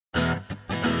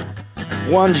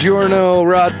Buongiorno,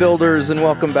 rod builders, and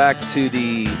welcome back to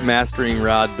the Mastering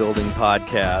Rod Building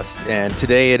podcast. And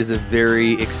today it is a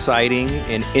very exciting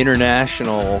and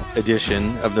international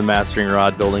edition of the Mastering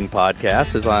Rod Building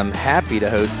podcast, as I'm happy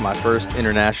to host my first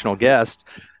international guest.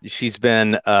 She's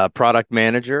been a product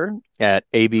manager at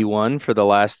AB1 for the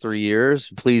last 3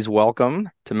 years. Please welcome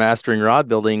to Mastering Rod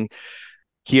Building,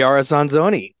 Chiara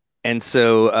Sonzogni. And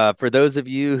so for those of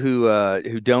you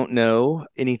who don't know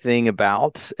anything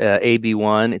about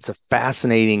AB1, it's a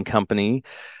fascinating company.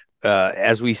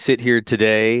 As we sit here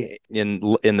today in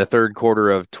the third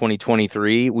quarter of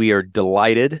 2023, we are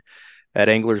delighted at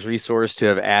Angler's Resource to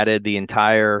have added the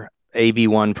entire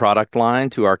AB1 product line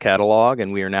to our catalog,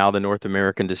 and we are now the North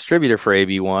American distributor for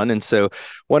AB1. And so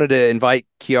wanted to invite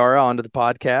Chiara onto the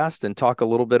podcast and talk a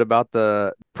little bit about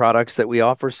the products that we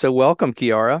offer. So welcome,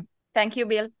 Chiara. Thank you,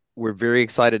 Bill. We're very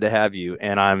excited to have you,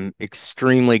 and I'm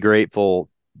extremely grateful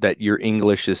that your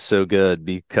English is so good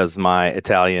because my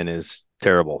Italian is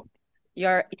terrible.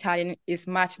 Your Italian is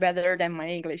much better than my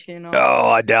English, Oh,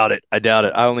 I doubt it.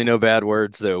 I only know bad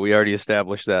words, though. We already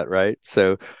established that, right?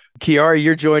 So, Chiara,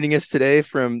 you're joining us today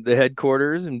from the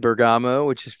headquarters in Bergamo,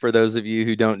 which is, for those of you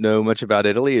who don't know much about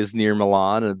Italy, is near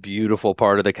Milan, a beautiful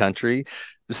part of the country.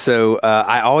 So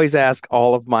I always ask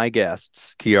all of my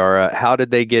guests, Chiara, how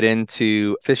did they get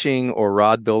into fishing or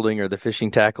rod building or the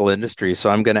fishing tackle industry? So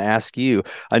I'm going to ask you.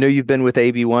 I know you've been with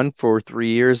AB1 for 3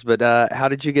 years, but how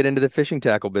did you get into the fishing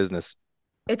tackle business?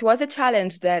 It was a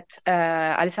challenge that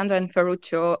Alessandro and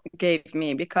Ferruccio gave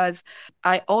me because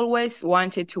I always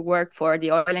wanted to work for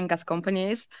the oil and gas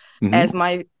companies as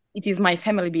it is my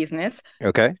family business.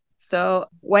 Okay. So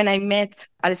when I met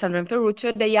Alessandro and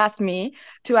Ferruccio, they asked me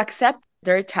to accept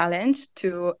their challenge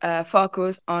to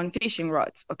focus on fishing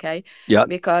rods, okay? Yeah.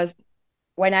 Because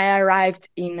when I arrived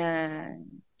in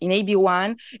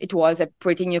AB1, it was a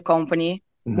pretty new company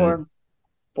for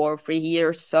 3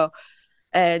 years. So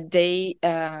they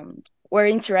were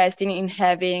interested in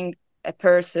having a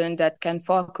person that can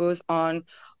focus on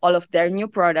all of their new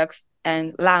products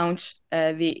and launch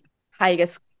the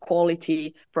highest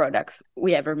quality products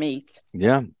we ever made.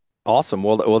 Yeah. Awesome.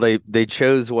 Well, they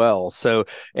chose well. So,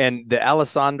 and the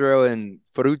Alessandro and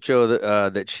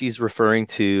Ferruccio that she's referring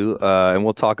to, and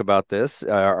we'll talk about this,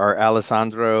 are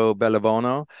Alessandro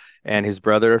Bellibono and his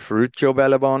brother Ferruccio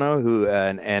Bellibono, who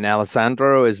and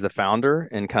Alessandro is the founder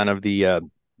and kind of the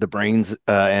brains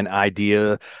and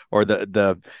idea, or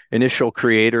the initial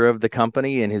creator of the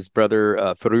company, and his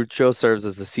brother Ferruccio serves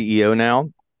as the CEO now.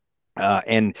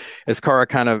 And as Chiara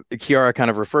kind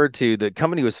of referred to, the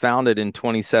company was founded in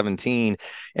 2017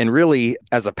 and really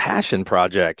as a passion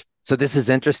project. So this is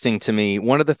interesting to me.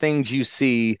 One of the things you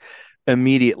see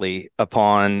immediately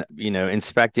upon,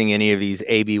 inspecting any of these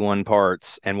AB1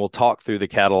 parts, and we'll talk through the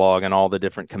catalog and all the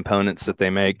different components that they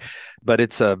make, but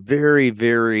it's a very,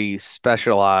 very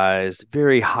specialized,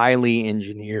 very highly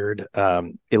engineered,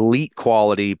 elite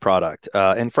quality product.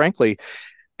 And frankly,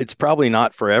 it's probably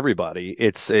not for everybody.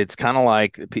 It's kind of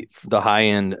like the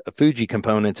high-end Fuji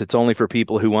components. It's only for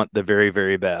people who want the very,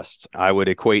 very best. I would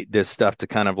equate this stuff to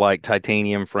kind of like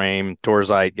titanium frame,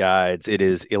 Torzite guides. It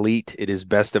is elite. It is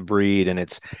best of breed, and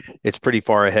it's pretty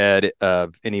far ahead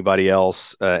of anybody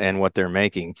else and what they're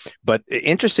making. But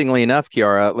interestingly enough,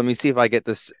 Chiara, let me see if I get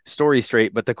this story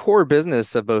straight. But the core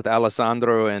business of both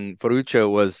Alessandro and Ferruccio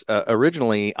was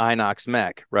originally Inox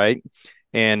Mech, right?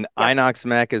 And Inox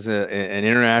Mech is an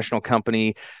international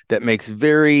company that makes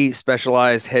very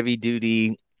specialized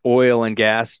heavy-duty oil and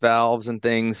gas valves and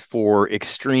things for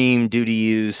extreme duty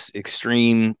use,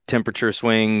 extreme temperature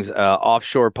swings,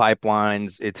 offshore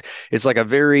pipelines. It's like a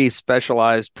very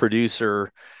specialized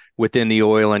producer within the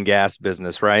oil and gas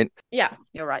business, right? Yeah,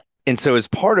 you're right. And so as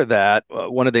part of that,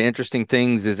 one of the interesting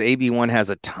things is AB1 has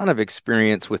a ton of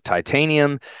experience with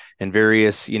titanium and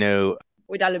various,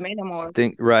 with aluminum or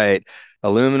right.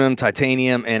 Aluminum,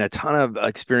 titanium, and a ton of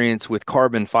experience with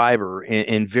carbon fiber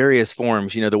in various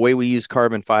forms. The way we use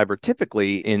carbon fiber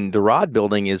typically in the rod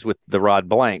building is with the rod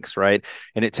blanks, right?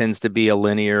 And it tends to be a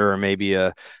linear or maybe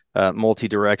a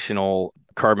multi-directional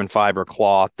carbon fiber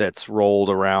cloth that's rolled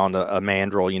around a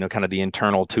mandrel, kind of the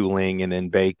internal tooling, and then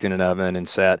baked in an oven and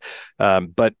set.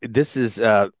 But this is,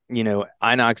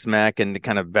 Inox Mech and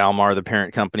kind of Valmar, the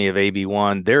parent company of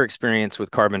AB1, their experience with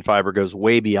carbon fiber goes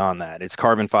way beyond that. It's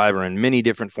carbon fiber in many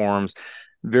different forms,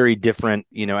 very different,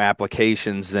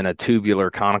 applications than a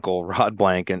tubular conical rod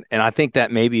blank. And I think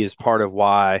that maybe is part of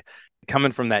why,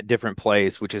 coming from that different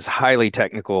place, which is highly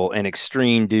technical and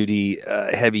extreme duty,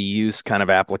 heavy use kind of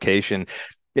application,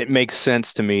 it makes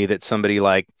sense to me that somebody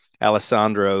like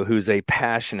Alessandro, who's a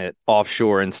passionate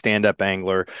offshore and stand-up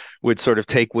angler, would sort of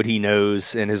take what he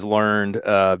knows and has learned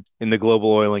in the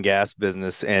global oil and gas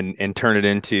business and turn it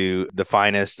into the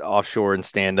finest offshore and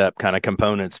stand-up kind of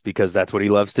components because that's what he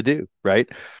loves to do, right?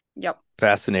 Yep.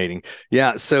 Fascinating.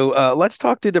 Yeah. So let's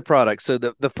talk through the products. So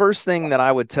the first thing that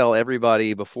I would tell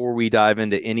everybody before we dive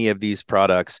into any of these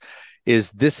products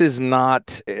is this is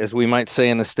not, as we might say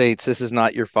in the States, this is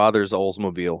not your father's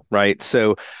Oldsmobile, right?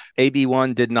 So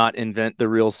AB1 did not invent the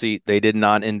reel seat. They did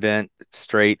not invent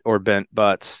straight or bent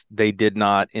butts. They did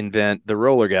not invent the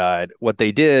roller guide. What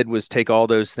they did was take all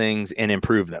those things and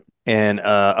improve them and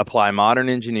apply modern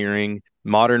engineering,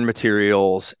 modern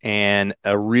materials, and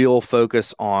a real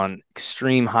focus on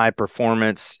extreme high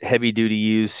performance, heavy duty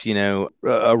use,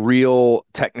 a real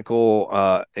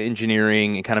technical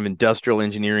engineering and kind of industrial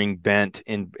engineering bent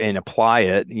and apply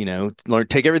it,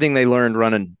 take everything they learned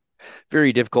running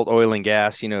very difficult oil and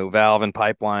gas, valve and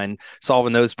pipeline,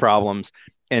 solving those problems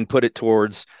and put it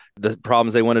towards the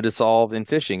problems they wanted to solve in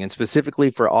fishing. And specifically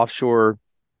for offshore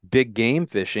big game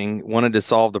fishing, wanted to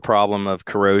solve the problem of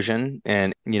corrosion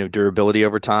and durability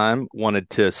over time, wanted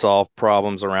to solve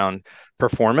problems around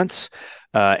performance,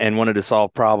 and wanted to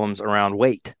solve problems around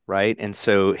weight, right? And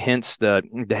so hence the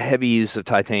heavy use of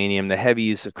titanium, the heavy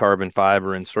use of carbon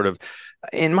fiber, and sort of,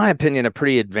 in my opinion, a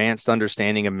pretty advanced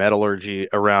understanding of metallurgy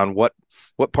around what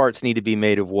parts need to be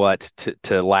made of what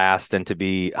to last and to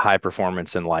be high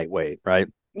performance and lightweight, right?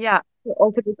 Yeah,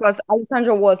 also because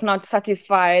Alessandro was not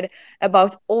satisfied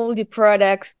about all the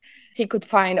products he could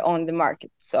find on the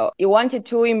market. So he wanted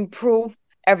to improve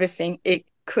everything he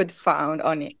could find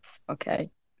on it. Okay.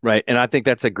 Right. And I think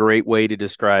that's a great way to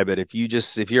describe it. If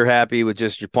you're happy with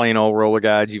just your plain old roller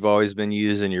guides you've always been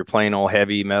using, your plain old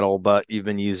heavy metal butt you've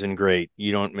been using, great.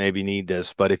 You don't maybe need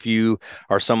this. But if you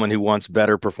are someone who wants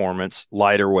better performance,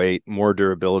 lighter weight, more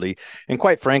durability, and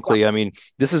quite frankly, I mean,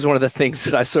 this is one of the things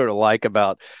that I sort of like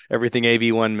about everything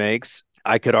AB1 makes.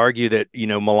 I could argue that,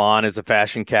 Milan is the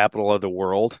fashion capital of the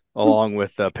world, along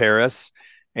with Paris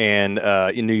and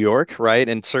in New York, right?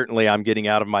 And certainly I'm getting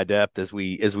out of my depth as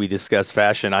we discuss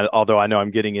fashion. Although I know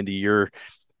I'm getting into your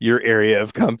area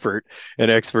of comfort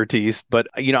and expertise, but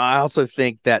I also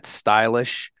think that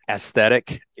stylish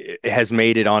aesthetic has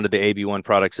made it onto the AB1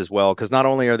 products as well, because not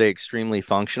only are they extremely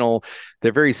functional,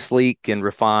 they're very sleek and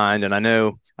refined. And I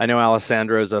know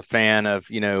Alessandro is a fan of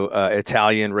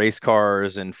Italian race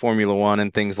cars and Formula One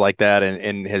and things like that,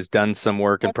 and has done some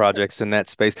work and projects in that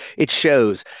space. It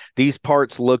shows. These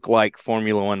parts look like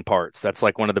Formula One parts. That's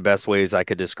like one of the best ways I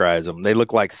could describe them. They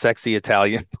look like sexy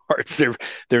Italian parts.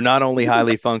 They're not only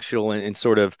highly functional and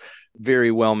sort of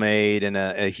very well made and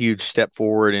a huge step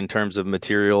forward in terms of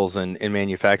materials and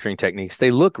manufacturing techniques.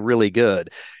 They look really good.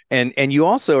 And you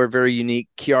also are very unique,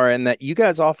 Chiara, in that you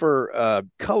guys offer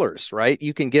colors, right?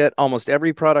 You can get almost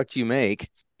every product you make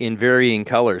in varying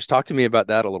colors. Talk to me about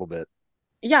that a little bit.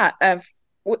 Yeah,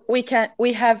 we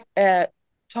have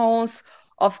tones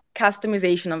of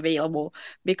customization available.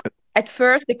 At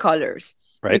first, the colors.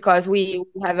 Right. Because we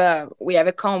have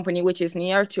a company which is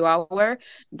near to our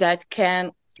that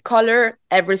can color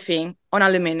everything on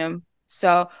aluminum.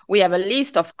 So we have a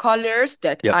list of colors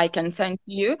that I can send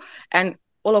to you, and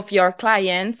all of your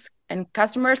clients and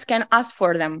customers can ask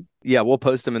for them. Yeah, we'll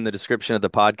post them in the description of the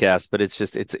podcast, but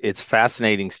it's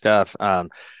fascinating stuff.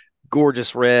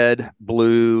 Gorgeous red,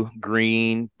 blue,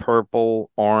 green,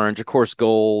 purple, orange, of course,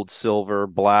 gold, silver,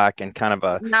 black, and kind of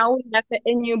a... Now we have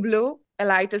a new blue, a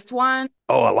lightest one.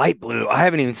 Oh, a light blue. I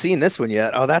haven't even seen this one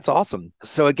yet. Oh, that's awesome.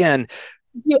 So again...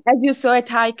 As you saw at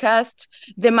Highcast,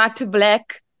 the matte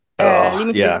black,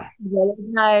 limited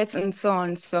lights, and so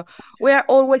on. So we are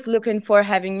always looking for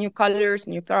having new colors,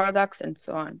 new products, and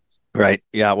so on. Right.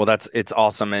 Yeah. Well, it's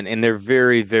awesome. And they're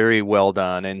very, very well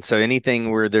done. And so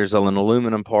anything where there's an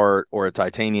aluminum part or a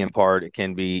titanium part, it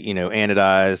can be,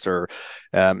 anodized or,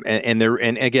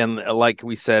 and again, like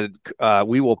we said,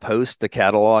 we will post the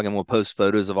catalog and we'll post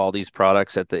photos of all these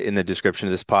products in the description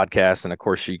of this podcast. And of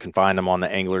course, you can find them on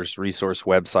the Anglers Resource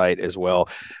website as well.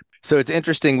 So it's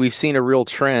interesting. We've seen a real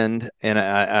trend, and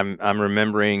I'm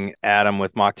remembering Adam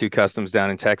with Mach 2 Customs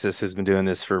down in Texas has been doing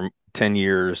this for 10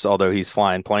 years, although he's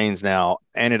flying planes now,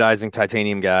 anodizing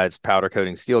titanium guides, powder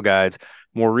coating steel guides.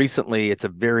 More recently, it's a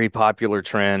very popular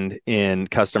trend in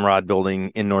custom rod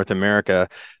building in North America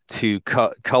to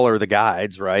color the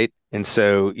guides, right? And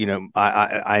so,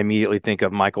 I immediately think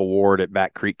of Michael Ward at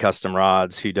Back Creek Custom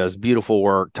Rods, who does beautiful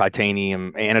work,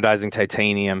 titanium, anodizing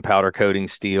titanium, powder coating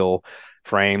steel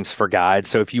frames for guides.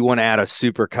 So if you want to add a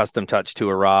super custom touch to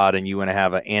a rod and you want to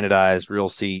have an anodized reel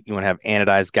seat, you want to have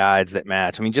anodized guides that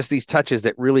match. I mean, just these touches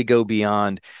that really go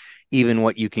beyond even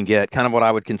what you can get, kind of what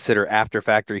I would consider after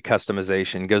factory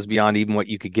customization, goes beyond even what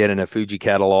you could get in a Fuji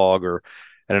catalog or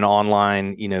at an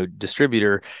online,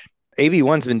 distributor.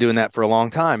 AB1's been doing that for a long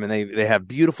time, and they have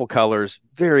beautiful colors,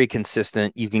 very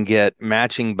consistent. You can get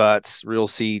matching butts, real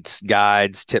seats,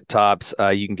 guides, tip tops.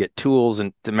 You can get tools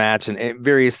and to match and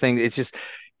various things. It's just,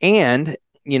 and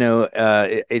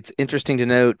it's interesting to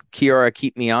note, Chiara,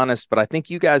 keep me honest, but I think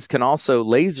you guys can also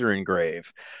laser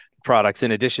engrave products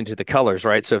in addition to the colors,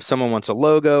 right? So if someone wants a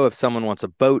logo, if someone wants a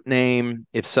boat name,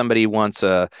 if somebody wants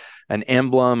an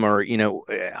emblem, or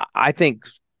I think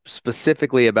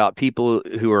specifically about people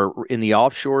who are in the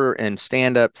offshore and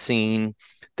stand-up scene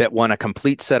that want a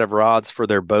complete set of rods for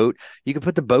their boat, you can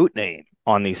put the boat name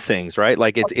on these things, right?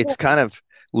 Like it's kind of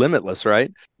limitless,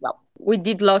 right? Well, we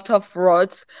did lot of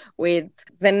rods with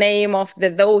the name of the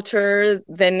daughter,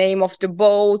 the name of the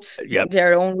boat, Yep.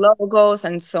 their own logos,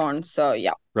 and so on. So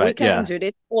yeah, we Right. can Yeah. do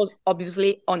it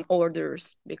obviously on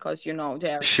orders, because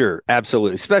they're Sure,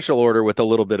 absolutely. Special order with a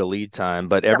little bit of lead time,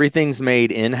 but everything's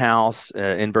made in-house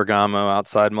in Bergamo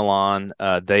outside Milan.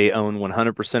 They own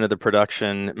 100% of the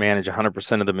production, manage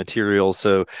 100% of the materials.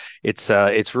 So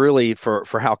it's really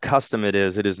for how custom it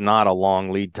is not a long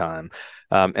lead time.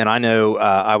 And I know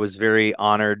I was very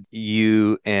honored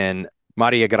you and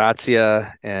Maria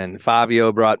Grazia and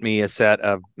Fabio brought me a set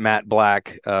of matte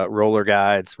black roller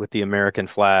guides with the American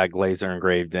flag laser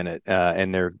engraved in it,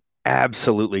 and they're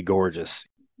absolutely gorgeous.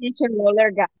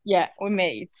 roller guy. Yeah, we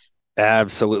made.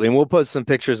 Absolutely. And we'll post some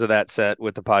pictures of that set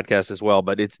with the podcast as well.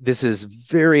 But this is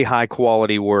very high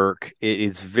quality work. It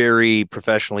is very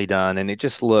professionally done and it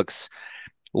just looks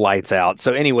lights out.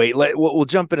 So anyway, we'll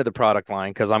jump into the product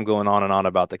line because I'm going on and on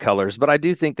about the colors. But I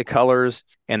do think the colors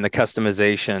and the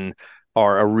customization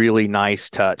are a really nice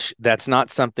touch. That's not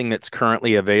something that's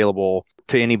currently available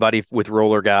to anybody with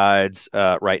roller guides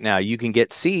right now. You can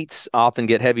get seats, often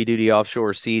get heavy duty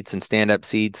offshore seats and stand up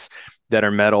seats that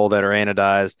are metal, that are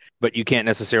anodized, but you can't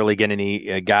necessarily get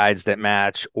any guides that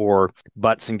match or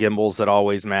butts and gimbals that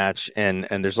always match. And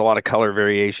there's a lot of color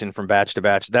variation from batch to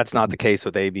batch. That's not the case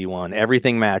with AB1.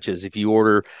 Everything matches. If you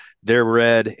order their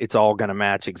red, it's all going to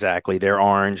match exactly. They're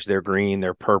orange, they're green,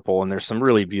 they're purple, and there's some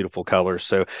really beautiful colors.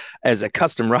 So as a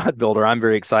custom rod builder, I'm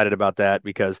very excited about that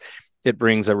because it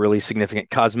brings a really significant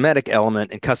cosmetic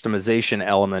element and customization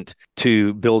element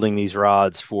to building these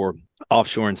rods for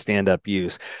offshore and stand-up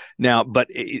use. Now, but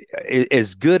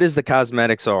as good as the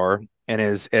cosmetics are, and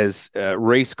as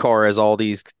race car as all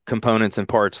these components and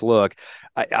parts look,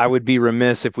 I would be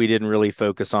remiss if we didn't really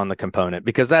focus on the component,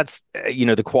 because that's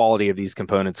the quality of these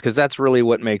components, because that's really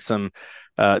what makes them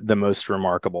the most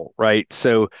remarkable, right?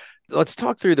 So let's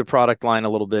talk through the product line a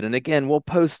little bit. And again, we'll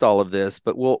post all of this,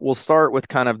 but we'll start with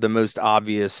kind of the most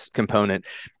obvious component,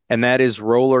 and that is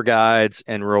roller guides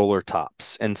and roller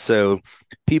tops. And so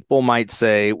people might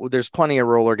say, well, there's plenty of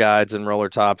roller guides and roller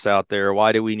tops out there.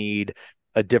 Why do we need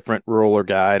a different roller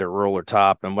guide or roller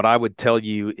top? And what I would tell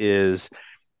you is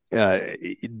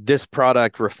this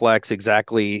product reflects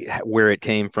exactly where it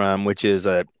came from, which is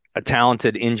a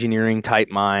talented engineering type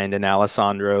mind and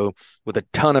Alessandro with a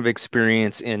ton of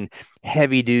experience in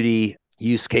heavy duty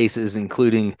use cases,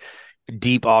 including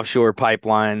deep offshore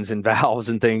pipelines and valves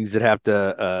and things that have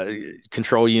to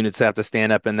control units have to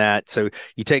stand up in that. So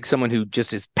you take someone who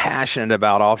just is passionate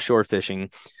about offshore fishing.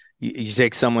 You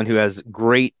take someone who has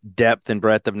great depth and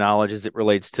breadth of knowledge as it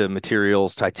relates to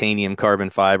materials, titanium, carbon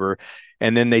fiber,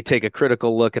 and then they take a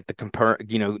critical look at the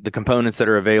components that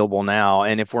are available now.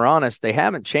 And if we're honest, they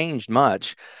haven't changed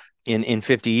much in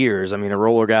 50 years. I mean, a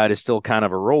roller guide is still kind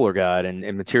of a roller guide,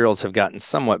 and materials have gotten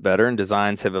somewhat better and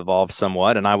designs have evolved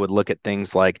somewhat. And I would look at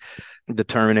things like the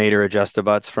Terminator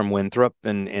adjust-a-butts from Winthrop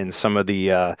and some of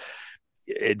the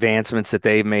advancements that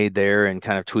they've made there, and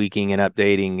kind of tweaking and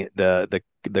updating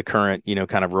the current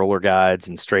kind of roller guides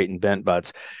and straight and bent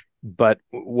butts. But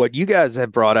what you guys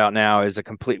have brought out now is a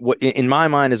complete, what in my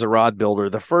mind as a rod builder,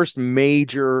 the first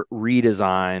major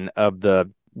redesign of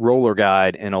the roller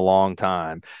guide in a long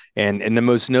time. And the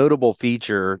most notable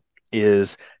feature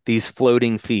is these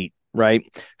floating feet, right?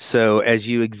 So as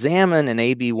you examine an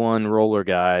AB1 roller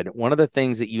guide, one of the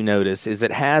things that you notice is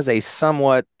it has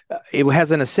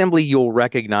an assembly you'll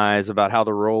recognize about how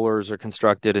the rollers are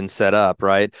constructed and set up,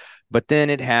 right? But then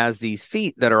it has these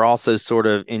feet that are also sort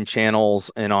of in channels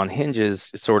and on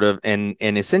hinges, sort of, and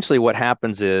essentially what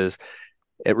happens is,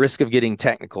 at risk of getting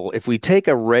technical, if we take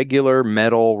a regular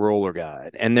metal roller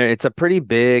guide, and it's a pretty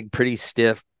big, pretty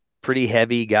stiff, pretty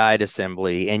heavy guide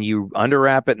assembly, and you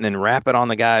underwrap it and then wrap it on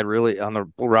the guide, really on the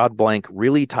rod blank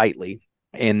really tightly,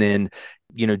 and then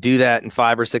do that in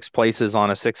 5 or 6 places on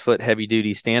a 6-foot heavy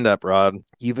duty stand up rod,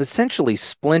 you've essentially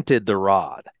splinted the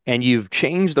rod and you've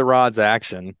changed the rod's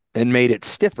action and made it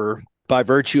stiffer by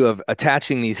virtue of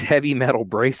attaching these heavy metal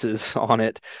braces on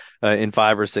it in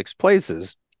 5 or 6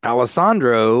 places.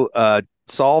 Alessandro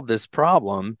solved this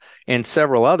problem, and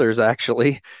several others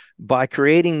actually, by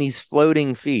creating these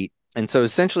floating feet. And so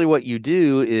essentially what you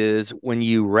do is when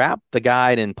you wrap the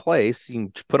guide in place, you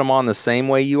can put them on the same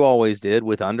way you always did,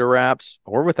 with under wraps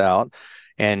or without,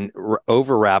 and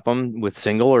overwrap them with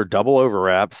single or double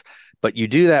overwraps. But you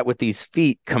do that with these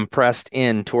feet compressed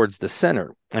in towards the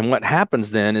center. And what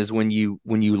happens then is when you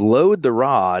load the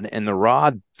rod and the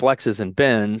rod flexes and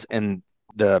bends and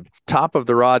the top of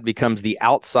the rod becomes the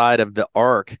outside of the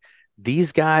arc,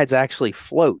 these guides actually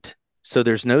float. So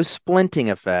there's no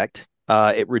splinting effect.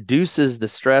 It reduces the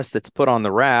stress that's put on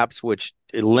the wraps, which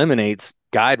eliminates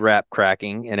guide wrap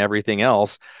cracking and everything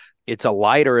else. It's a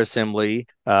lighter assembly,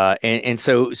 and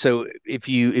so if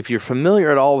you're familiar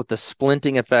at all with the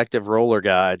splinting effect of roller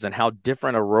guides and how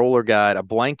different a roller guide, a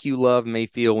blank you love, may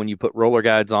feel when you put roller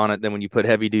guides on it than when you put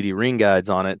heavy duty ring guides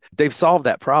on it, they've solved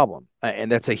that problem,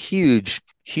 and that's a huge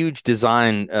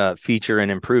design feature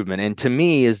and improvement. And to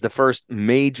me, is the first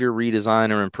major redesign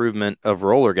or improvement of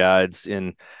roller guides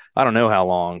in I don't know how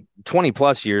long, 20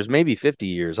 plus years, maybe 50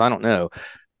 years, I don't know.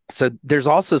 So there's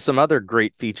also some other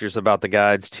great features about the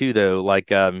guides too, though,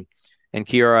 like and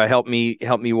Chiara, help me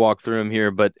walk through them here.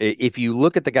 But if you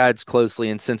look at the guides closely,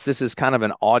 and since this is kind of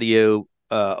an audio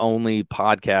only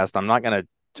podcast, I'm not going to.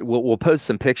 We'll post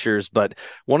some pictures, but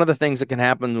one of the things that can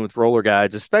happen with roller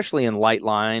guides, especially in light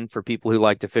line for people who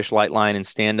like to fish light line and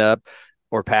stand up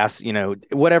or pass,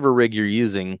 whatever rig you're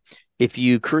using, if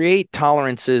you create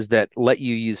tolerances that let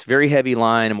you use very heavy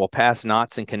line and will pass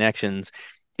knots and connections,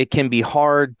 it can be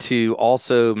hard to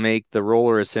also make the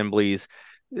roller assemblies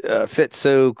fit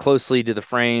so closely to the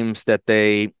frames that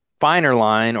they finer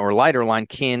line or lighter line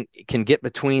can get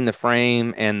between the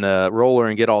frame and the roller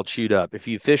and get all chewed up. If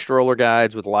you fished roller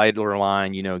guides with lighter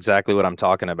line, you know exactly what I'm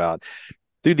talking about.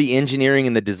 Through the engineering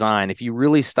and the design, if you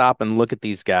really stop and look at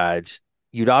these guides,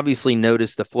 you'd obviously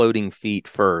notice the floating feet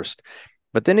first.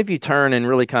 But then if you turn and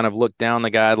really kind of look down the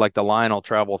guide, like the line will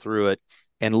travel through it,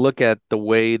 and look at the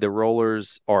way the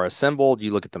rollers are assembled, you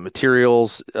look at the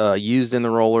materials used in the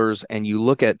rollers, and you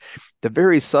look at the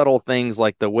very subtle things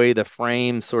like the way the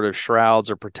frame sort of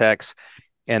shrouds or protects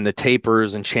and the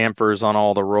tapers and chamfers on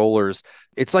all the rollers.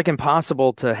 It's like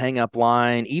impossible to hang up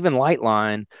line, even light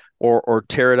line, or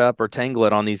tear it up or tangle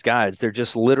it on these guides. They're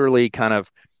just literally kind of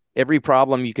every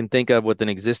problem you can think of with an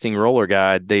existing roller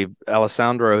guide.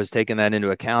 Alessandro has taken that into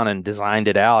account and designed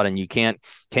it out, and you can't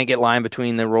get line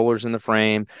between the rollers and the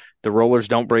frame. The rollers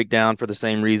don't break down for the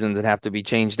same reasons and have to be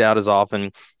changed out as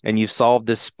often. And you've solved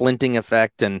this splinting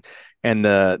effect and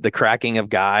the cracking of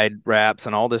guide wraps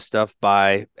and all this stuff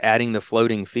by adding the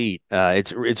floating feet.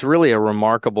 It's really a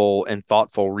remarkable and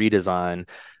thoughtful redesign.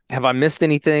 Have I missed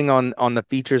anything on the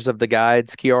features of the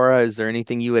guides, Chiara? Is there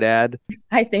anything you would add?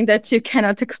 I think that you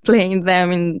cannot explain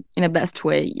them in a best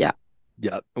way. Yeah.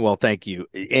 Yeah. Well, thank you.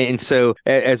 And so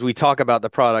as we talk about the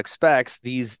product specs,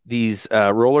 these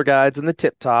roller guides and the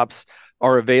tip tops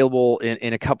are available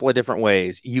in a couple of different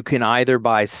ways. You can either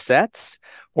buy sets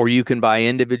or you can buy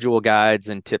individual guides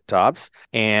and tip tops.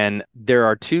 And there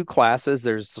are two classes.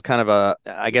 There's kind of a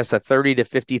 30 to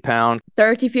 50 pound.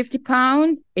 30, 50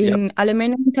 pound in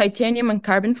aluminum, titanium, and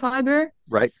carbon fiber.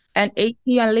 Right. And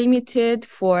 80 unlimited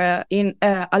for in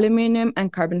aluminum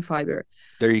and carbon fiber.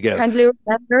 There you go. Kindly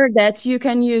remember that you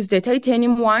can use the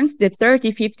titanium ones, the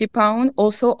 30, 50 pound,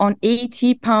 also on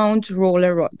 80 pound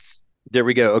roller rods. There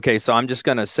we go. Okay, so I'm just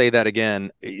going to say that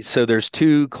again. So there's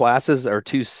two classes or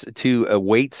two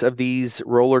weights of these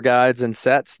roller guides and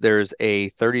sets. There's a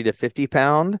 30 to 50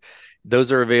 pound.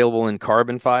 Those are available in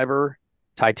carbon fiber,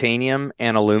 titanium,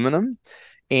 and aluminum.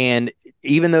 And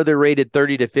even though they're rated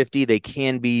 30 to 50, they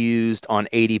can be used on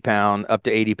 80 pound, up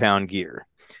to 80 pound gear.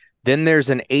 Then there's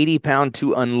an 80 pound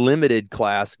to unlimited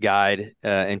class guide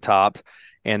and top,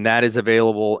 and that is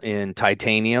available in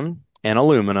titanium and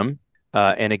aluminum.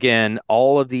 And again,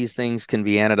 all of these things can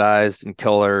be anodized and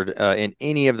colored in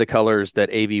any of the colors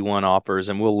that AB1 offers,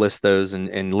 and we'll list those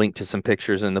and link to some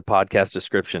pictures in the podcast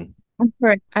description.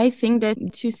 I think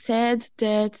that you said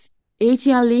that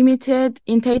 80 unlimited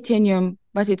in titanium,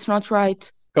 but it's not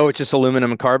right. Oh, it's just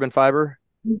aluminum and carbon fiber?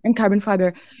 And carbon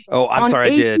fiber. Oh, I'm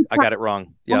sorry, I did. I got it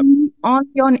wrong. Yep.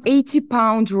 Only on 80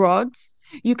 pound rods,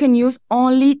 you can use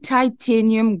only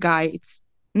titanium guides,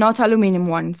 not aluminum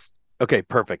ones. Okay,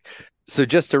 perfect. So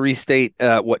just to restate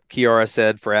what Chiara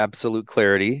said for absolute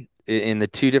clarity, in the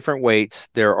two different weights,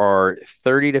 there are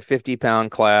 30 to 50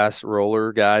 pound class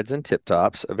roller guides and tip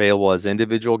tops available as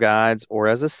individual guides or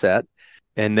as a set.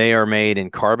 And they are made in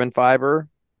carbon fiber,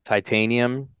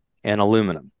 titanium, and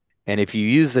aluminum. And if you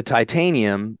use the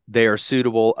titanium, they are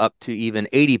suitable up to even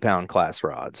 80 pound class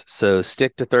rods. So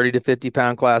stick to 30 to 50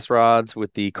 pound class rods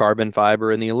with the carbon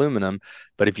fiber and the aluminum.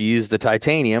 But if you use the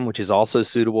titanium, which is also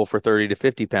suitable for 30 to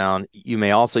 50 pound, you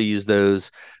may also use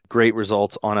those. Great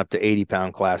results on up to 80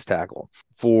 pound class tackle.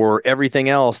 For everything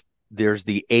else, there's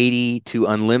the 80 to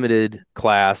unlimited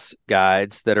class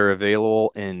guides that are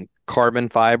available in carbon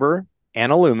fiber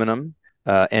and aluminum.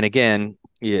 And again,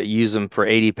 you use them for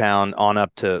 80 pound on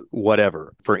up to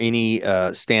whatever for any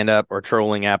stand up or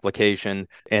trolling application.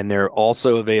 And they're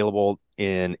also available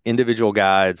in individual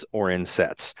guides or in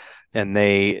sets. And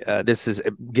this is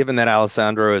given that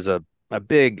Alessandro is a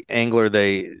big angler,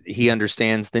 he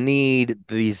understands the need.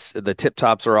 The tip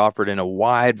tops are offered in a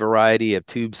wide variety of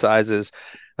tube sizes.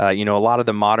 A lot of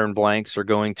the modern blanks are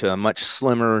going to a much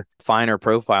slimmer, finer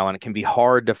profile, and it can be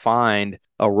hard to find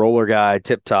a roller guide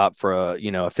tip top for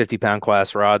a 50 pound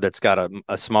class rod that's got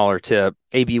a smaller tip.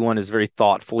 AB1 has very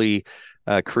thoughtfully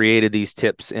created these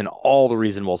tips in all the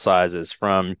reasonable sizes,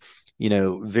 from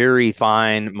very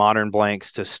fine modern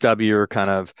blanks to stubbier kind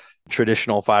of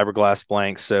traditional fiberglass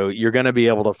blanks. So you're going to be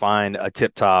able to find a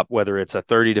tip top, whether it's a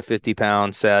 30 to 50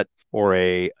 pound set or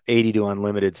a 80 to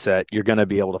unlimited set. You're going to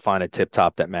be able to find a tip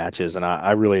top that matches. And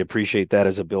I really appreciate that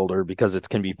as a builder, because it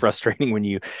can be frustrating when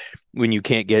you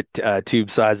can't get tube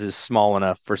sizes small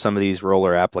enough for some of these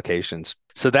roller applications.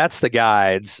 So that's the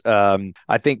guides.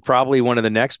 I think probably one of the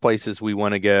next places we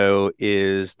want to go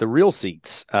is the reel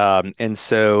seats. And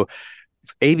so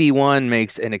AB1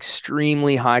 makes an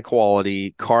extremely high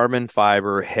quality carbon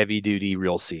fiber heavy duty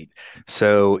reel seat.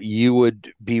 So you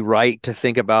would be right to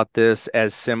think about this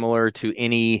as similar to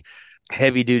any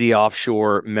heavy duty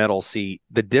offshore metal seat.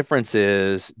 The difference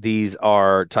is these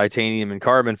are titanium and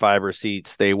carbon fiber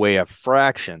seats. They weigh a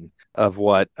fraction of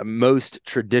what most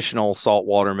traditional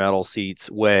saltwater metal seats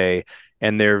weigh.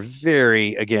 And they're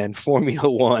very, again, Formula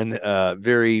One,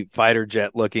 very fighter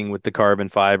jet looking with the carbon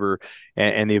fiber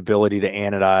and the ability to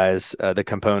anodize the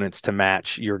components to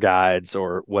match your guides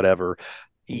or whatever.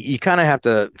 You kind of have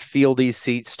to feel these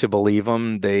seats to believe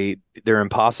them. They're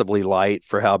impossibly light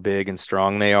for how big and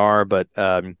strong they are. But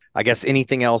I guess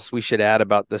anything else we should add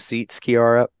about the seats,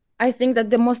 Chiara? I think that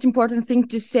the most important thing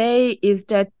to say is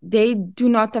that they do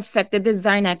not affect the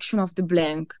design action of the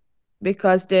blank,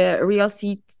 because the real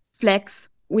seat flex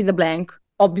with the blank,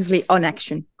 obviously on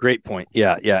action. Great point.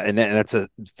 Yeah. And that's a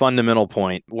fundamental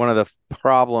point. One of the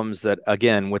problems that,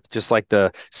 again, with just like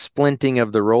the splinting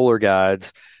of the roller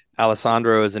guides,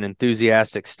 Alessandro is an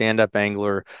enthusiastic stand-up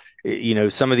angler.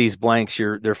 Some of these blanks,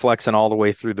 they're flexing all the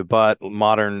way through the butt,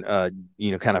 modern,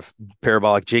 kind of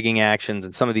parabolic jigging actions,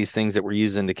 and some of these things that we're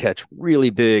using to catch really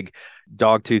big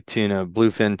dogtooth tuna,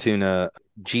 bluefin tuna,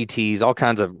 GTs, all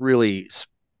kinds of really,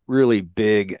 really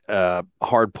big,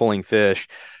 hard pulling fish.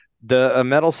 A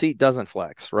metal seat doesn't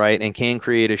flex, right, and can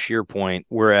create a shear point,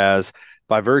 whereas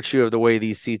by virtue of the way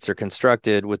these seats are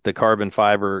constructed with the carbon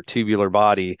fiber tubular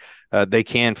body, they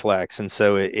can flex. And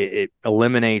so it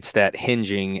eliminates that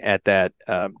hinging at that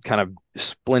kind of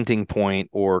splinting point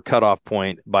or cutoff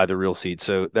point by the reel seat.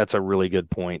 So that's a really good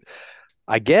point.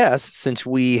 I guess since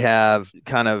we have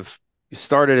kind of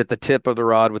started at the tip of the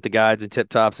rod with the guides and tip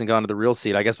tops and gone to the reel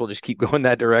seat, I guess we'll just keep going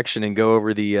that direction and go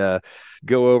over the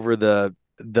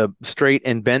straight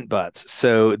and bent butts.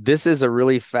 So this is a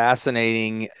really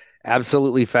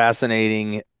absolutely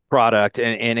fascinating product.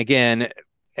 And again,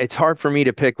 it's hard for me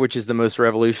to pick which is the most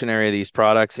revolutionary of these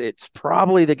products. It's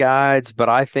probably the guides, but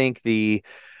I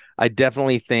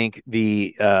definitely think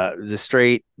the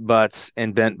straight butts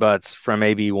and bent butts from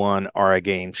AB1 are a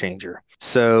game changer.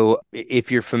 So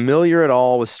if you're familiar at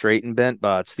all with straight and bent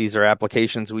butts, these are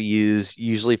applications we use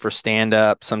usually for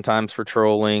stand-up, sometimes for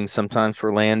trolling, sometimes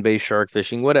for land-based shark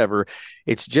fishing, whatever.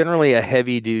 It's generally a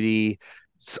heavy-duty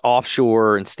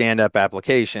offshore and stand-up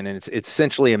application, and it's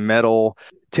essentially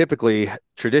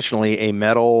traditionally a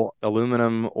metal,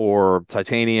 aluminum, or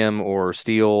titanium or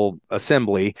steel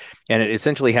assembly, and it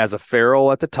essentially has a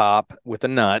ferrule at the top with a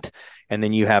nut, and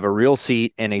then you have a reel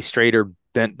seat and a straighter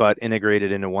bent butt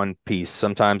integrated into one piece.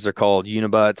 Sometimes they're called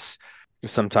unibutts,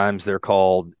 sometimes they're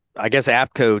called, I guess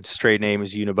APCO's trade name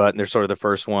is Unibutt, and they're sort of the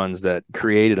first ones that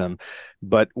created them.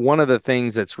 But one of the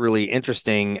things that's really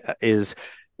interesting is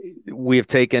we have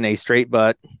taken a straight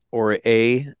butt or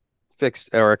a fixed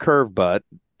or a curved butt.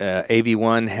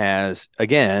 AB1 has,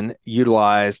 again,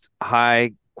 utilized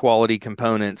high quality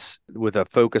components with a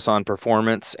focus on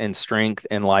performance and strength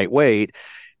and lightweight.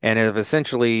 and have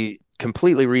essentially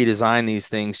completely redesigned these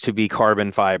things to be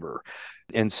carbon fiber.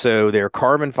 And so they're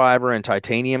carbon fiber and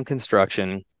titanium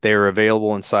construction. They're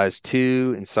available in size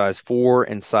 2, in size 4,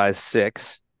 and size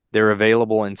 6. They're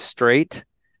available in straight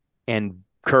and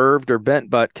curved or bent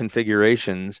butt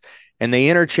configurations, and they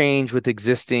interchange with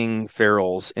existing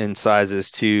ferrules in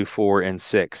sizes 2, 4, and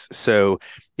 6. So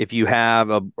if you have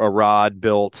a rod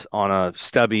built on a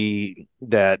stubby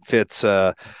that fits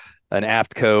an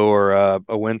Aftco or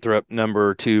a Winthrop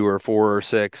number 2 or 4 or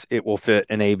 6, it will fit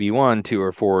an AB1 2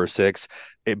 or 4 or 6.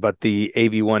 But the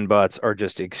AB1 butts are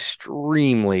just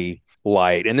extremely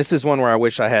light. And this is one where I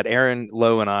wish I had Aaron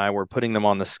Lowe and I were putting them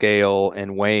on the scale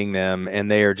and weighing them. And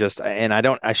they are just, and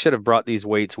I should have brought these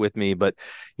weights with me, but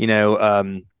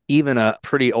even a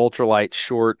pretty ultralight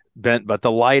short bent, but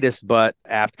the lightest butt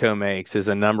Aftco makes is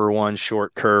a number 1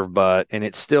 short curve butt, and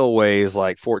it still weighs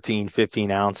like 14,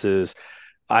 15 ounces.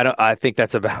 I think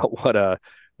that's about what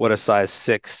a size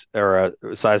 6 or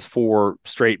a size 4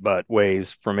 straight butt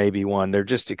weighs from AB1. They're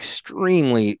just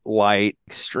extremely light,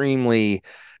 extremely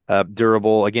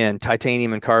durable. Again,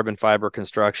 titanium and carbon fiber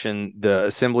construction. The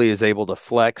assembly is able to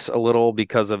flex a little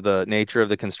because of the nature of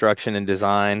the construction and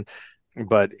design,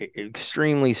 but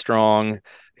extremely strong.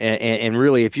 And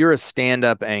really, if you're a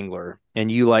stand-up angler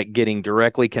and you like getting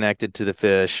directly connected to the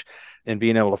fish and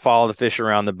being able to follow the fish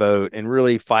around the boat and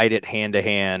really fight it hand to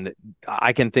hand,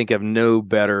 I can think of no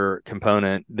better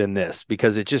component than this,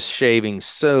 because it's just shaving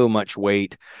so much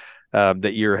weight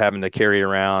that you're having to carry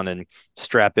around and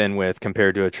strap in with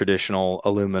compared to a traditional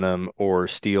aluminum or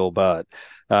steel butt.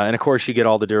 And of course, you get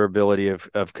all the durability of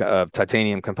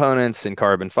titanium components and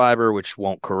carbon fiber, which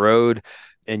won't corrode.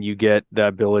 And you get the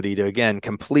ability to, again,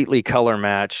 completely color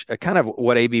match, kind of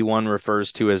what AB1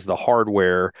 refers to as the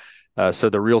hardware. So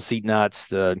the reel seat nuts,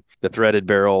 the threaded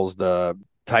barrels, the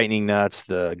tightening nuts,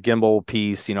 the gimbal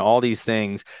piece, all these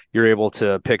things, you're able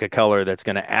to pick a color that's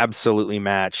going to absolutely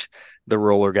match the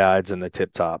roller guides and the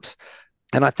tip tops.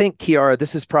 And I think, Chiara,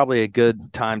 this is probably a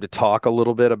good time to talk a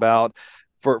little bit about,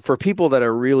 for people that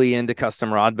are really into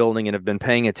custom rod building and have been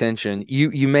paying attention,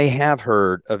 you may have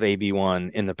heard of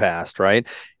AB1 in the past, right?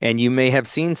 And you may have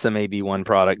seen some AB1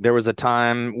 product. There was a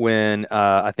time when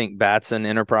I think Batson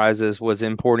Enterprises was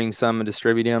importing some and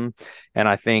distributing them. And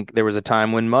I think there was a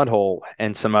time when Mudhole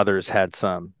and some others had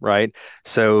some, right?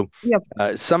 So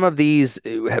Yep. some of these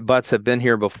butts have been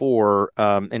here before.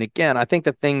 And again, I think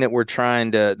the thing that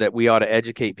that we ought to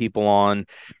educate people on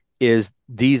is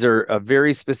these are a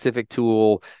very specific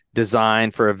tool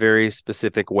designed for a very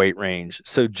specific weight range.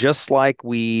 So just like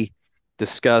we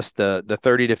discussed the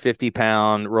 30 to 50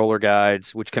 pound roller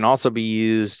guides, which can also be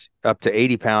used up to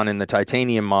 80 pound in the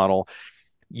titanium model,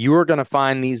 you are going to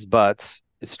find these butts,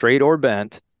 straight or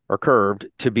bent or curved,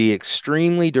 to be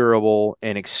extremely durable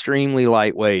and extremely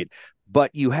lightweight.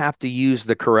 But you have to use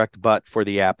the correct butt for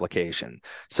the application.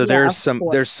 So Yeah, there's of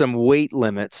course. some weight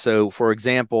limits. So for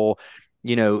example,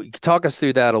 talk us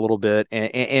through that a little bit.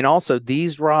 And also,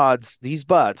 these rods, these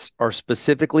butts are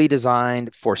specifically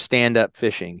designed for stand-up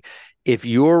fishing. If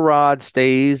your rod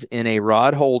stays in a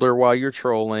rod holder while you're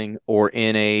trolling, or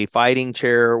in a fighting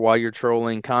chair while you're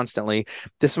trolling constantly,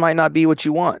 this might not be what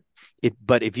you want.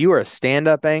 But if you are a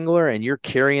stand-up angler and you're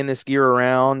carrying this gear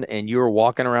around and you're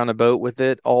walking around a boat with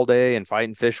it all day and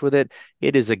fighting fish with it,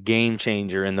 it is a game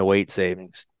changer in the weight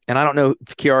savings. And I don't know,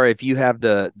 Chiara, if you have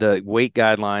the weight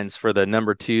guidelines for the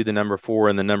number 2, the number 4,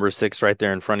 and the number 6 right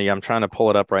there in front of you. I'm trying to pull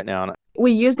it up right now.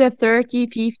 We use the 30,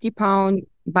 50 pound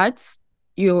butts.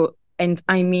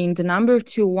 I mean the number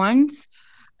 2 ones,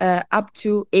 up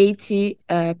to 80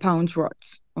 pound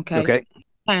rods. Okay. Okay.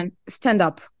 And stand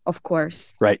up, of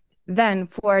course. Right. Then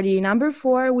for the number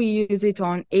 4, we use it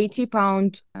on 80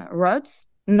 pound rods,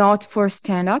 not for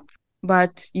stand up,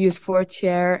 but used for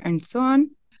chair and so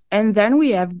on. And then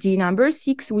we have the number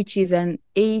 6, which is an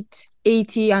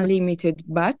 880 unlimited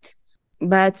butt.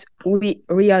 But we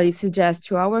really suggest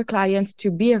to our clients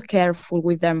to be careful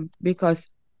with them, because,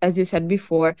 as you said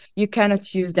before, you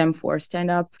cannot use them for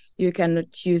stand-up. You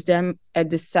cannot use them at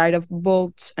the side of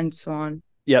boats and so on.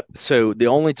 Yep. So the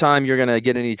only time you're going to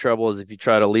get any trouble is if you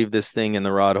try to leave this thing in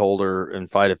the rod holder and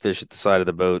fight a fish at the side of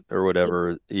the boat or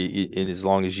whatever. As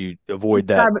long as you avoid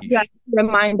that. Yeah,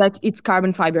 remind that it's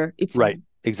carbon fiber. It's right.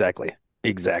 Exactly.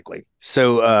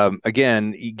 So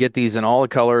again, you get these in all the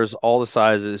colors, all the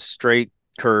sizes, straight,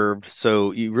 curved.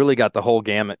 So you really got the whole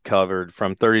gamut covered,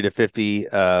 from 30 to 50,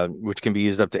 which can be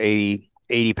used up to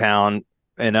 80 pound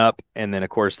and up. And then of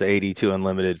course the 82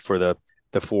 unlimited for the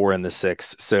 4 and the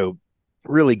 6. So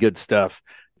really good stuff.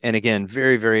 And again,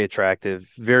 very, very attractive,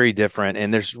 very different.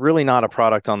 And there's really not a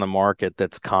product on the market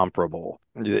that's comparable.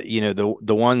 The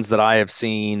ones that I have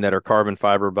seen that are carbon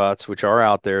fiber butts, which are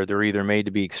out there, they're either made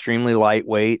to be extremely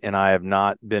lightweight, and I have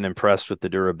not been impressed with the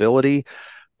durability,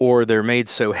 or they're made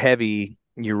so heavy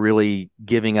you're really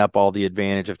giving up all the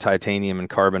advantage of titanium and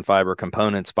carbon fiber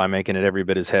components by making it every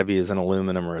bit as heavy as an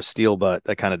aluminum or a steel butt.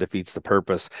 That kind of defeats the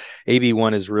purpose.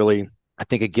 AB1 is really, I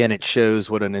think, again, it shows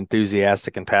what an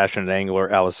enthusiastic and passionate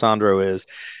angler Alessandro is,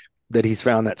 that he's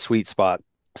found that sweet spot.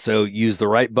 So use the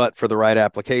right butt for the right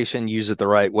application, use it the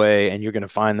right way, and you're going to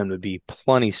find them to be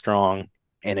plenty strong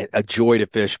and a joy to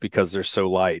fish because they're so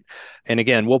light. And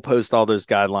again, we'll post all those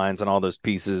guidelines and all those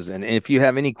pieces. And if you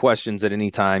have any questions at any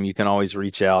time, you can always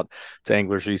reach out to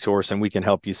Angler's Resource and we can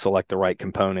help you select the right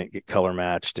component, get color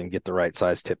matched, and get the right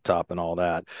size tip top and all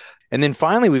that. And then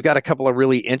finally, we've got a couple of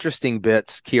really interesting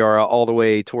bits, Chiara, all the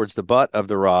way towards the butt of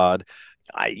the rod.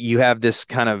 You have this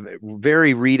kind of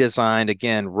very redesigned,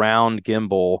 again, round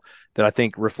gimbal that I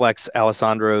think reflects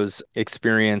Alessandro's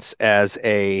experience as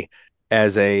a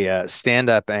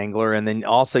stand-up angler. And then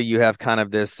also you have kind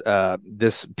of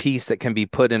this piece that can be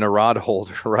put in a rod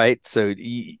holder, right? So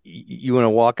you want to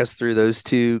walk us through those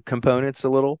two components a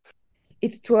little?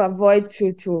 It's to avoid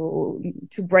to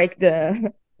break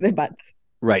the butts.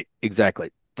 Right, exactly.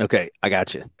 Okay, I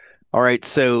got you. All right,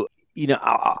 so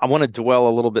I want to dwell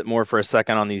a little bit more for a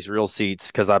second on these reel seats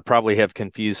because I probably have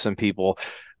confused some people.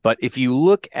 But if you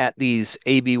look at these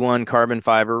AB1 carbon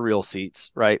fiber reel seats,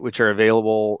 right, which are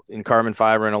available in carbon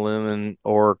fiber and aluminum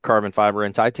or carbon fiber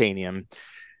and titanium,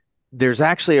 there's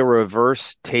actually a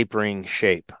reverse tapering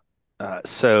shape.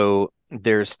 So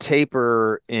there's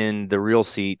taper in the reel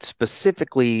seat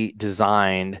specifically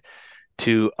designed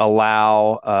to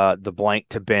allow the blank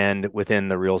to bend within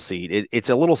the reel seat. It's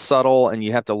a little subtle and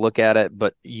you have to look at it,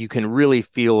 but you can really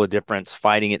feel a difference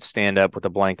fighting it stand up with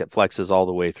a blank that flexes all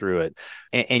the way through it.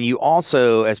 And you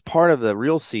also, as part of the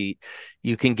reel seat,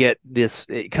 you can get this,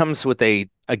 it comes with a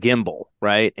gimbal,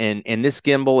 right? And this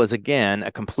gimbal is, again,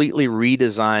 a completely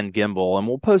redesigned gimbal. And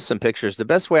we'll post some pictures. The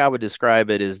best way I would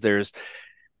describe it is there's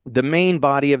the main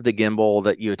body of the gimbal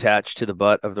that you attach to the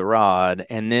butt of the rod,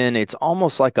 and then it's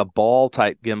almost like a ball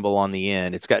type gimbal on the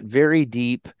end. It's got very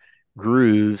deep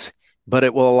grooves, but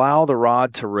it will allow the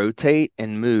rod to rotate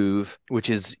and move,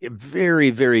 which is very,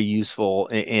 very useful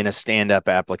in a stand-up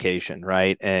application,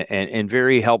 right? And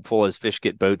very helpful as fish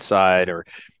get boat side or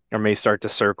may start to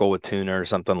circle with tuna or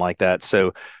something like that.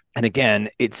 So, and again,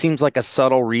 it seems like a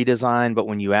subtle redesign, but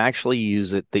when you actually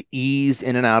use it, the ease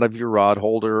in and out of your rod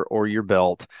holder or your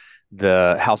belt,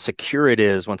 how secure it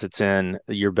is once it's in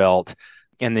your belt,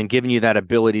 and then giving you that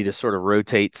ability to sort of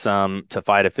rotate some to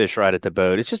fight a fish right at the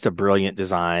boat. It's just a brilliant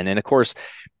design. And of course,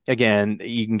 again,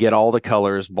 you can get all the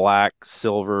colors: black,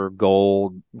 silver,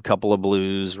 gold, a couple of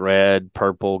blues, red,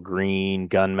 purple, green,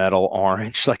 gunmetal,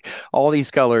 orange, like all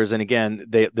these colors. And again,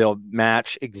 they'll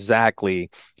match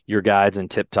exactly your guides and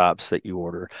tip tops that you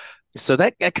order. So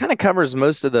that kind of covers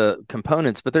most of the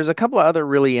components, but there's a couple of other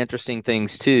really interesting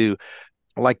things too,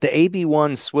 like the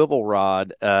AB1 swivel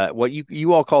rod. What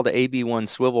you all call the AB1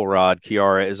 swivel rod,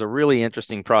 Chiara, is a really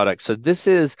interesting product. So this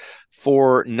is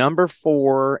for number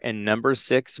 4 and number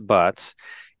 6 butts.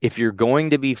 If you're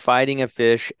going to be fighting a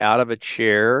fish out of a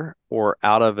chair or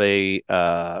out of a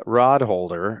rod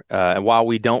holder, and while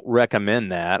we don't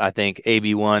recommend that, I think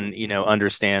AB1,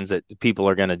 understands that people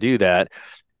are going to do that.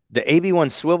 The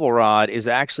AB1 swivel rod is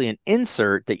actually an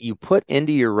insert that you put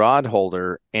into your rod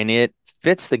holder, and it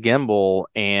fits the gimbal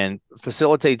and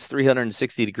facilitates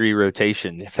 360-degree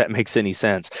rotation, if that makes any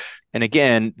sense. And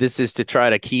again, this is to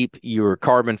try to keep your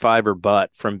carbon fiber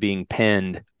butt from being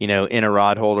pinned, in a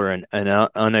rod holder and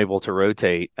unable to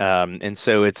rotate. And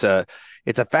so it's a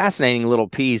fascinating little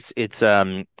piece. It's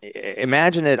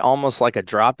imagine it almost like a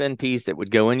drop-in piece that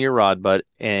would go in your rod butt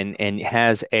and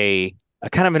has a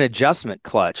kind of an adjustment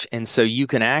clutch. And so you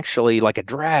can actually, like a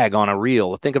drag on a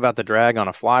reel, think about the drag on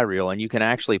a fly reel, and you can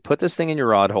actually put this thing in your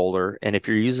rod holder. And if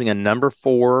you're using a number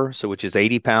 4, so which is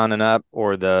 80 pound and up,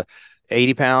 or the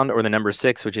 80 pound, or the number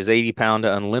 6, which is 80 pound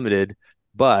to unlimited,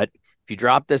 but if you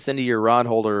drop this into your rod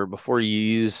holder before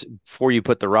you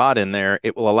put the rod in there,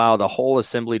 it will allow the whole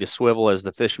assembly to swivel as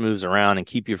the fish moves around and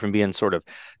keep you from being sort of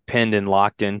pinned and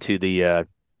locked into the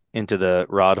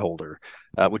rod holder,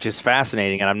 which is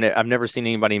fascinating. And I've never seen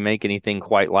anybody make anything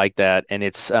quite like that. And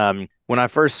it's when when I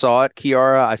first saw it,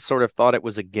 Chiara, I sort of thought it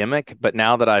was a gimmick, but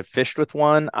now that I've fished with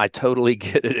one, I totally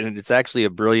get it. And it's actually a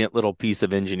brilliant little piece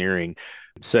of engineering.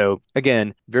 So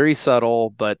again, very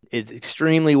subtle, but it's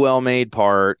extremely well made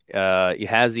part. It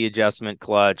has the adjustment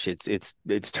clutch. It's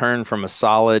turned from a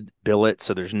solid billet,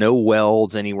 so there's no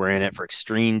welds anywhere in it for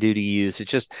extreme duty use. It's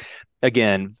just,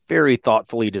 again, very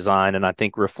thoughtfully designed, and I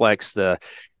think reflects the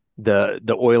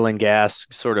oil and gas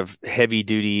sort of heavy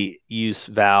duty use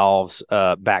valves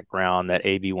background that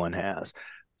AB1 has.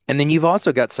 And then you've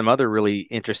also got some other really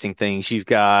interesting things. You've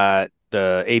got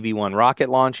the AB1 rocket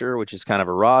launcher, which is kind of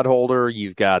a rod holder.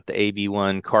 You've got the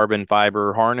AB1 carbon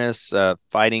fiber harness,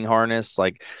 fighting harness.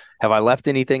 Like, have I left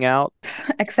anything out?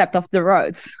 Except of the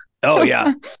roads. Oh,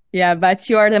 yeah. Yeah, but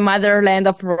you are the motherland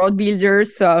of road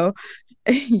builders, so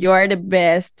you are the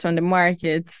best on the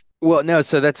market. Well, no,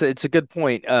 so it's a good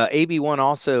point. AB1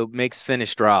 also makes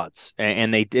finished rods,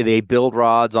 and they build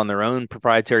rods on their own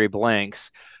proprietary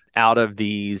blanks out of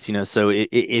these. So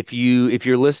if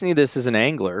you're listening to this as an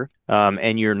angler,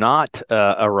 and you're not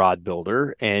a rod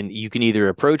builder, and you can either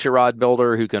approach a rod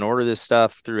builder who can order this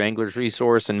stuff through Angler's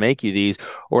Resource and make you these,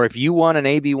 or if you want an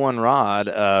AB1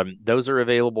 rod, those are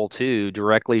available too,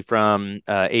 directly from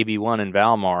AB1 in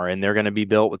Valmar, and they're going to be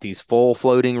built with these full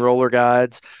floating roller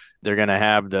guides. They're going to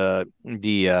have the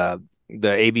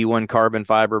AB1 carbon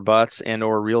fiber butts and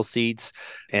or reel seats,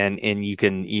 and you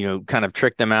can kind of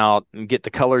trick them out and get the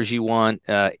colors you want.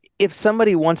 If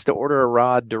somebody wants to order a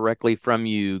rod directly from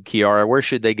you, Chiara, where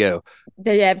should they go?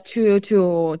 They have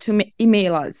to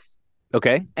email us.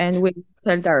 Okay, and we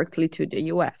sell directly to the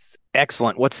US.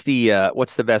 Excellent. What's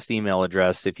the best email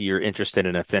address if you're interested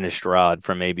in a finished rod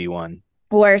from AB1?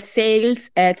 Or sales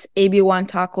at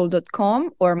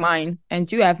ab1tackle.com or mine.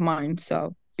 And you have mine,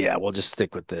 so. Yeah, we'll just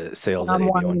stick with the sales at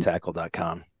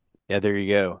ab1tackle.com. Yeah, there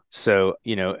you go. So,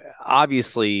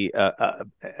 obviously a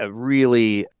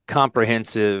really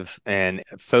comprehensive and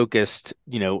focused,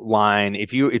 line.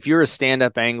 If you're a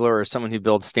stand-up angler or someone who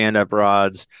builds stand-up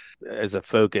rods as a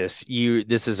focus,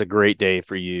 this is a great day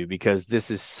for you, because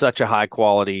this is such a high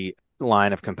quality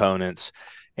line of components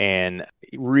and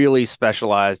really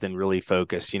specialized and really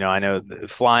focused. I know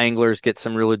fly anglers get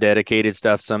some really dedicated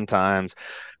stuff sometimes.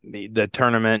 The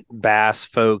tournament bass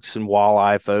folks and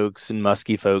walleye folks and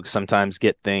muskie folks sometimes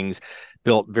get things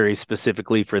built very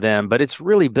specifically for them, but it's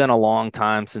really been a long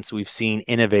time since we've seen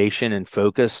innovation and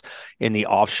focus in the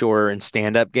offshore and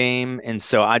stand-up game. And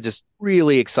so I just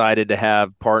really excited to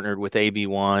have partnered with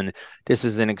AB1. This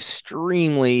is an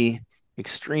extremely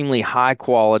high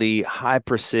quality, high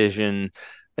precision,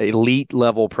 elite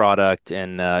level product,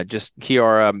 and just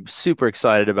Chiara, I'm super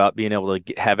excited about being able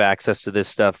to have access to this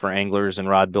stuff for anglers and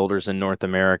rod builders in North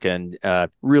America, and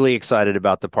really excited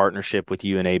about the partnership with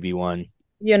you and AB1.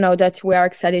 That we are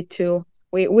excited too.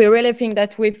 We really think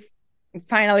that we've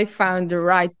finally found the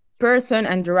right person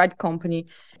and the right company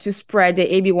to spread the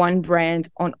AB1 brand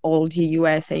on all the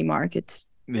USA markets.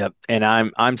 Yep. And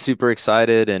I'm super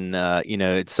excited. And,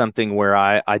 it's something where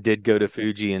I did go to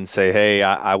Fuji and say, hey,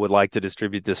 I would like to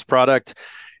distribute this product.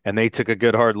 And they took a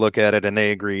good hard look at it, and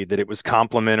they agreed that it was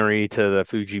complementary to the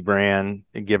Fuji brand,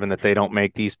 given that they don't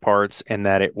make these parts, and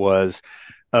that it was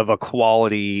of a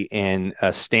quality and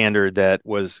a standard that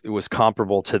was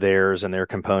comparable to theirs and their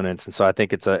components. And so I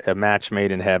think it's a match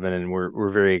made in heaven, and we're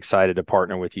very excited to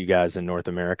partner with you guys in North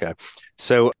America.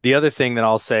 So the other thing that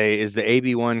I'll say is the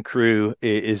AB1 crew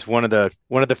is one of the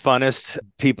funnest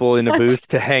people in the booth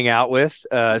to hang out with.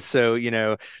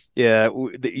 Yeah,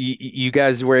 you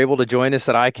guys were able to join us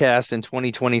at ICAST in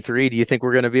 2023. Do you think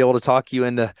we're going to be able to talk you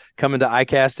into coming to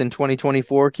ICAST in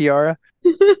 2024, Chiara?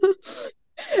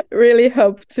 Really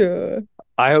hope to.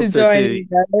 I hope so join too. You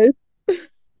guys.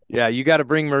 Yeah, you got to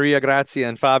bring Maria Grazia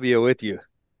and Fabio with you.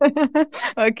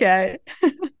 Okay.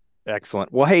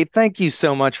 Excellent. Well, hey, thank you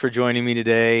so much for joining me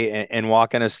today and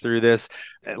walking us through this.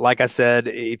 Like I said,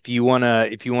 if you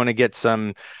wanna get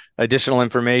some additional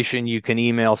information, you can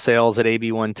email sales at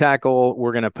AB1 Tackle.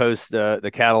 We're going to post the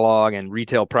catalog and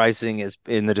retail pricing is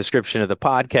in the description of the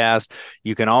podcast.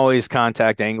 You can always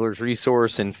contact Angler's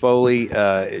Resource in Foley,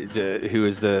 who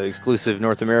is the exclusive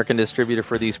North American distributor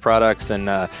for these products. And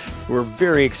we're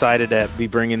very excited to be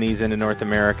bringing these into North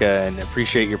America, and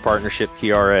appreciate your partnership,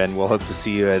 Chiara, and we'll hope to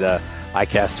see you at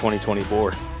ICAST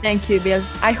 2024. Thank you, Bill.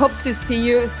 I hope to see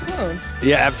you soon.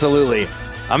 Yeah, absolutely.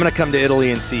 I'm going to come to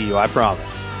Italy and see you, I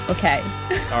promise. Okay.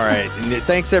 All right. And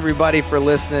thanks, everybody, for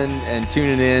listening and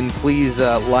tuning in. Please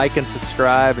like and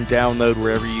subscribe and download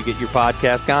wherever you get your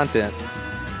podcast content.